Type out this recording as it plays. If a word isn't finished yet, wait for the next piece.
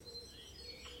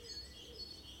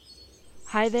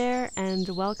Hi there, and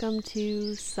welcome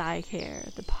to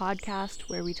PsyCare, the podcast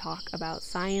where we talk about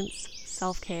science,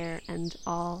 self-care, and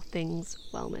all things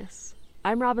wellness.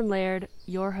 I'm Robin Laird,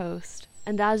 your host,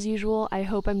 and as usual, I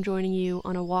hope I'm joining you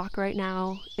on a walk right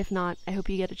now. If not, I hope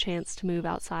you get a chance to move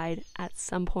outside at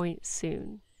some point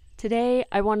soon. Today,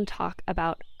 I want to talk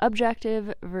about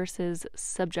objective versus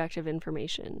subjective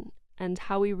information, and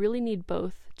how we really need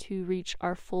both to reach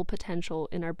our full potential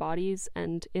in our bodies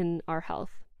and in our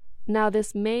health. Now,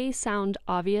 this may sound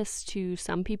obvious to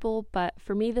some people, but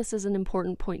for me this is an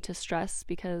important point to stress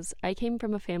because I came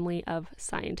from a family of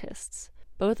scientists.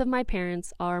 Both of my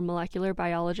parents are molecular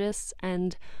biologists,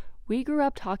 and we grew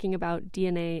up talking about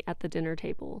DNA at the dinner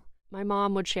table. My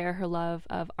mom would share her love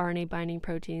of RNA-binding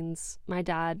proteins, my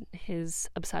dad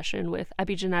his obsession with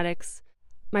epigenetics.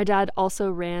 My dad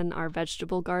also ran our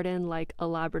vegetable garden like a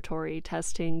laboratory,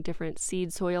 testing different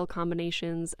seed-soil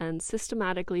combinations and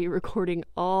systematically recording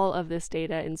all of this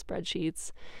data in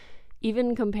spreadsheets.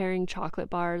 Even comparing chocolate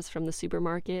bars from the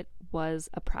supermarket was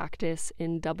a practice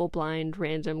in double-blind,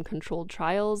 random controlled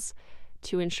trials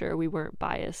to ensure we weren't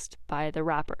biased by the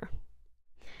wrapper.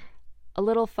 A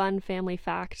little fun family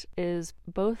fact is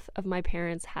both of my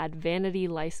parents had vanity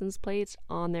license plates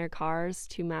on their cars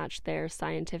to match their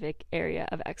scientific area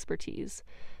of expertise.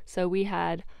 So we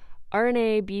had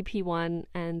RNA, BP1,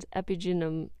 and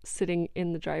epigenome sitting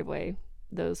in the driveway.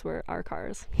 Those were our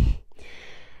cars.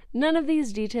 None of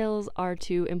these details are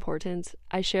too important.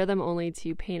 I share them only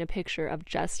to paint a picture of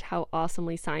just how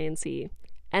awesomely sciencey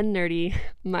and nerdy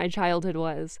my childhood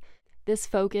was. This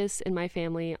focus in my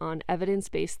family on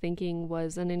evidence-based thinking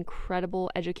was an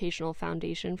incredible educational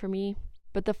foundation for me.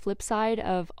 But the flip side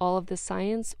of all of the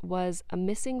science was a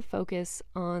missing focus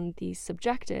on the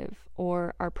subjective,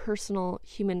 or our personal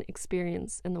human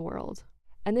experience in the world.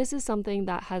 And this is something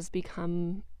that has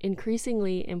become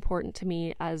increasingly important to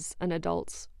me as an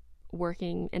adult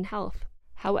working in health.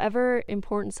 However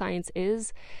important science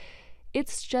is,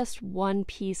 it's just one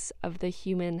piece of the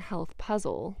human health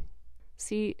puzzle.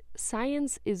 See,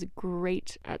 science is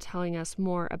great at telling us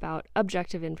more about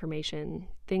objective information,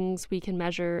 things we can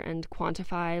measure and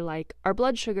quantify like our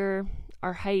blood sugar,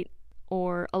 our height,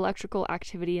 or electrical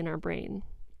activity in our brain.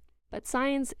 But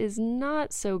science is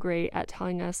not so great at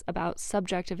telling us about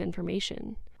subjective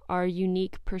information, our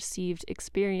unique perceived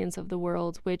experience of the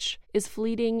world, which is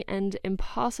fleeting and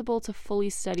impossible to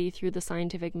fully study through the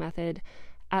scientific method,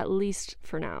 at least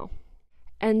for now.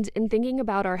 And in thinking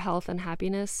about our health and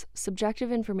happiness,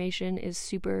 subjective information is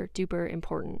super duper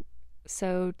important.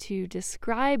 So to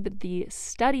describe the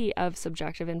study of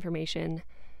subjective information,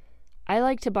 I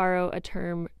like to borrow a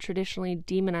term traditionally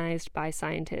demonized by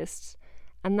scientists,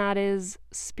 and that is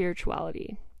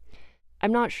spirituality.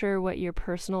 I'm not sure what your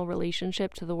personal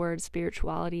relationship to the word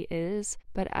spirituality is,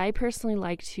 but I personally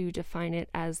like to define it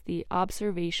as the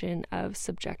observation of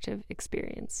subjective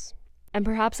experience. And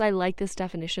perhaps I like this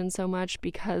definition so much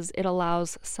because it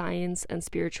allows science and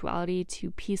spirituality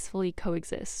to peacefully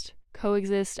coexist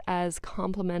as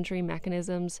complementary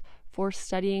mechanisms for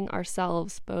studying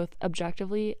ourselves both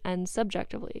objectively and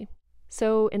subjectively.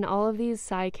 So in all of these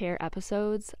PsyCare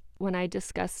episodes, when I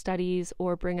discuss studies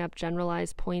or bring up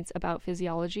generalized points about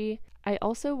physiology, I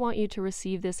also want you to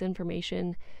receive this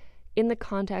information in the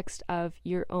context of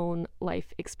your own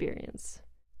life experience,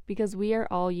 because we are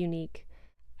all unique.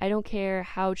 I don't care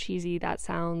how cheesy that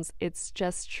sounds, it's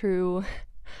just true.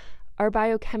 Our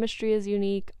biochemistry is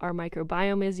unique, our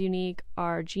microbiome is unique,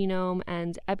 our genome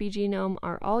and epigenome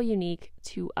are all unique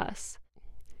to us.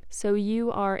 So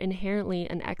you are inherently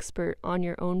an expert on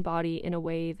your own body in a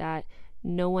way that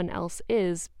no one else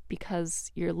is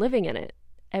because you're living in it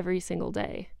every single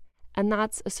day. And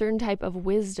that's a certain type of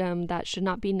wisdom that should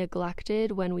not be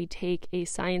neglected when we take a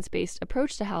science-based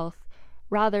approach to health.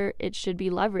 Rather, it should be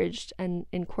leveraged and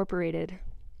incorporated.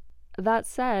 That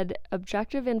said,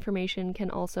 objective information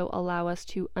can also allow us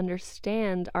to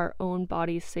understand our own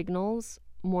body's signals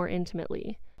more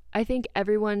intimately. I think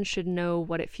everyone should know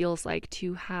what it feels like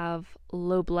to have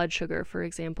low blood sugar, for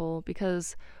example,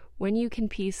 because when you can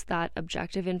piece that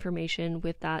objective information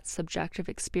with that subjective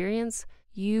experience,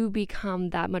 you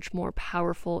become that much more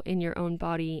powerful in your own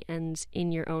body and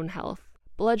in your own health.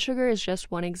 Blood sugar is just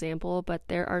one example, but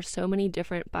there are so many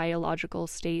different biological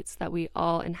states that we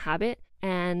all inhabit,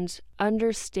 and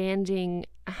understanding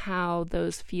how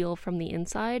those feel from the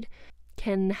inside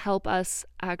can help us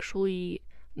actually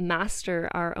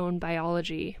master our own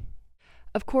biology.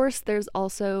 Of course, there's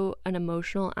also an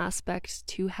emotional aspect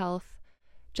to health.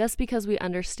 Just because we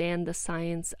understand the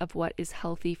science of what is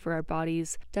healthy for our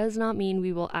bodies does not mean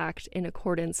we will act in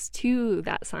accordance to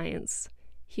that science.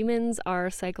 Humans are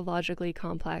psychologically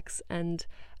complex, and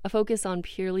A focus on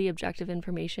purely objective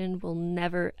information will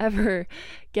never, ever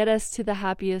get us to the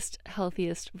happiest,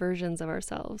 healthiest versions of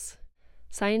ourselves.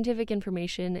 Scientific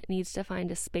information needs to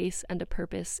find a space and a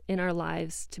purpose in our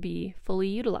lives to be fully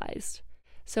utilized.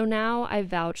 So now I've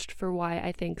vouched for why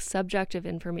I think subjective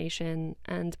information,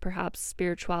 and perhaps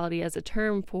spirituality as a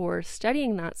term for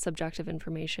studying that subjective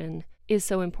information, is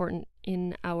so important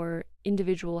in our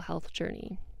individual health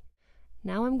journey.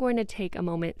 Now I'm going to take a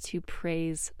moment to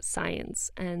praise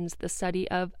science and the study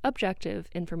of objective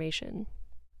information.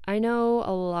 I know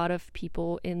a lot of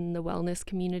people in the wellness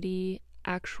community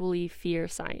actually fear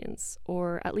science,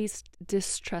 or at least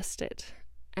distrust it.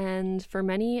 And for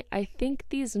many, I think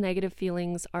these negative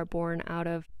feelings are born out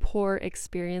of poor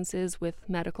experiences with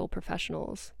medical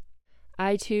professionals.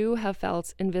 I too have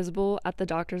felt invisible at the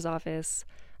doctor's office.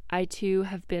 I too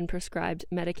have been prescribed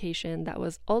medication that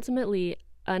was ultimately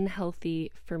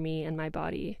unhealthy for me and my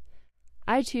body.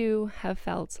 I too have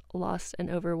felt lost and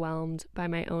overwhelmed by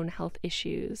my own health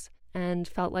issues and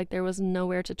felt like there was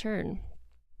nowhere to turn.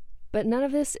 But none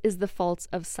of this is the fault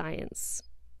of science.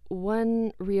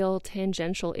 One real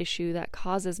tangential issue that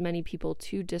causes many people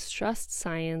to distrust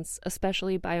science,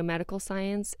 especially biomedical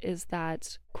science, is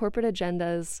that corporate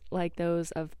agendas like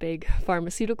those of big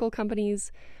pharmaceutical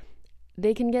companies,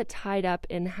 they can get tied up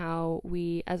in how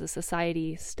we as a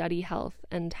society study health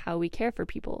and how we care for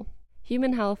people.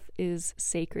 Human health is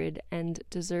sacred and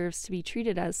deserves to be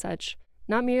treated as such,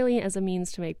 not merely as a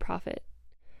means to make profit.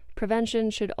 Prevention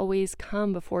should always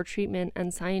come before treatment,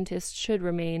 and scientists should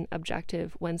remain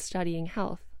objective when studying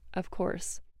health, of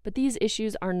course. But these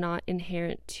issues are not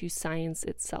inherent to science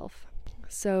itself.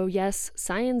 So yes,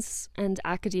 science and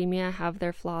academia have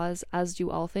their flaws, as do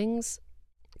all things.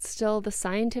 Still, the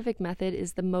scientific method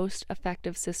is the most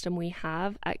effective system we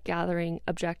have at gathering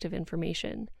objective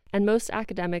information. And most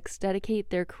academics dedicate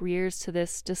their careers to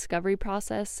this discovery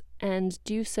process and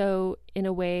do so in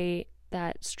a way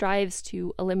that strives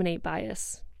to eliminate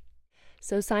bias.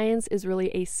 So science is really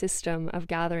a system of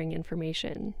gathering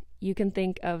information. You can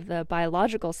think of the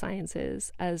biological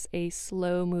sciences as a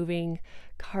slow-moving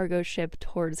cargo ship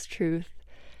towards truth.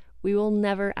 We will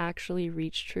never actually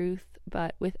reach truth,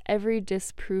 but with every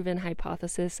disproven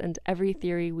hypothesis and every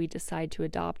theory we decide to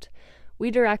adopt,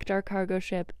 we direct our cargo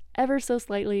ship ever so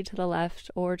slightly to the left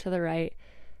or to the right,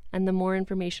 and the more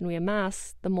information we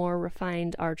amass, the more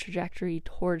refined our trajectory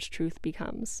towards truth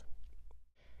becomes.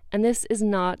 And this is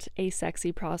not a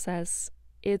sexy process.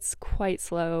 It's quite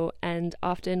slow, and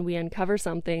often we uncover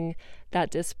something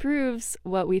that disproves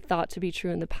what we thought to be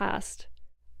true in the past.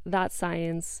 That's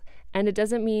science, and it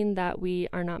doesn't mean that we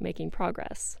are not making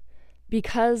progress.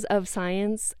 Because of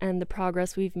science and the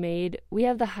progress we've made, we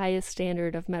have the highest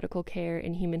standard of medical care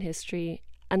in human history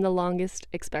and the longest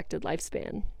expected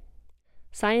lifespan.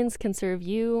 Science can serve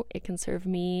you, it can serve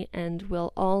me, and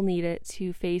we'll all need it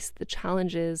to face the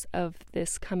challenges of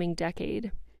this coming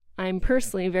decade. I'm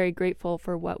personally very grateful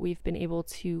for what we've been able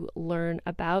to learn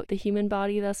about the human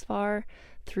body thus far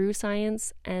through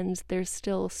science, and there's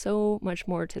still so much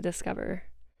more to discover.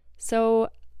 So,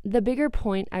 the bigger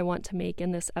point I want to make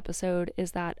in this episode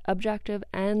is that objective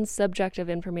and subjective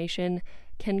information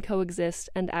can coexist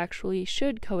and actually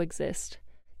should coexist.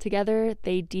 Together,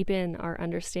 they deepen our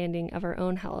understanding of our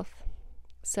own health.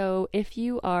 So if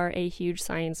you are a huge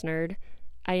science nerd,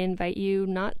 I invite you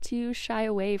not to shy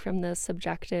away from the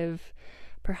subjective,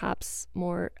 perhaps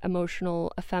more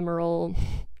emotional, ephemeral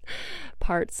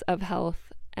parts of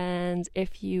health. And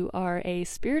if you are a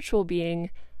spiritual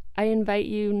being, I invite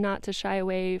you not to shy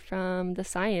away from the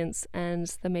science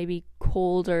and the maybe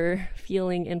colder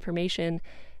feeling information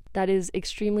that is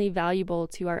extremely valuable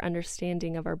to our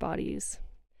understanding of our bodies.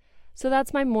 So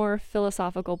that's my more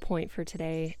philosophical point for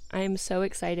today. I am so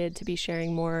excited to be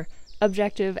sharing more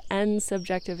objective and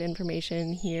subjective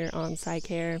information here on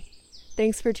PsyCare.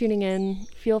 Thanks for tuning in.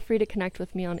 Feel free to connect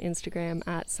with me on Instagram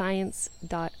at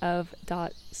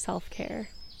science.of.selfcare.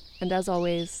 And as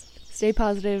always, stay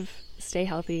positive, stay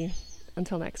healthy.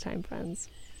 Until next time, friends.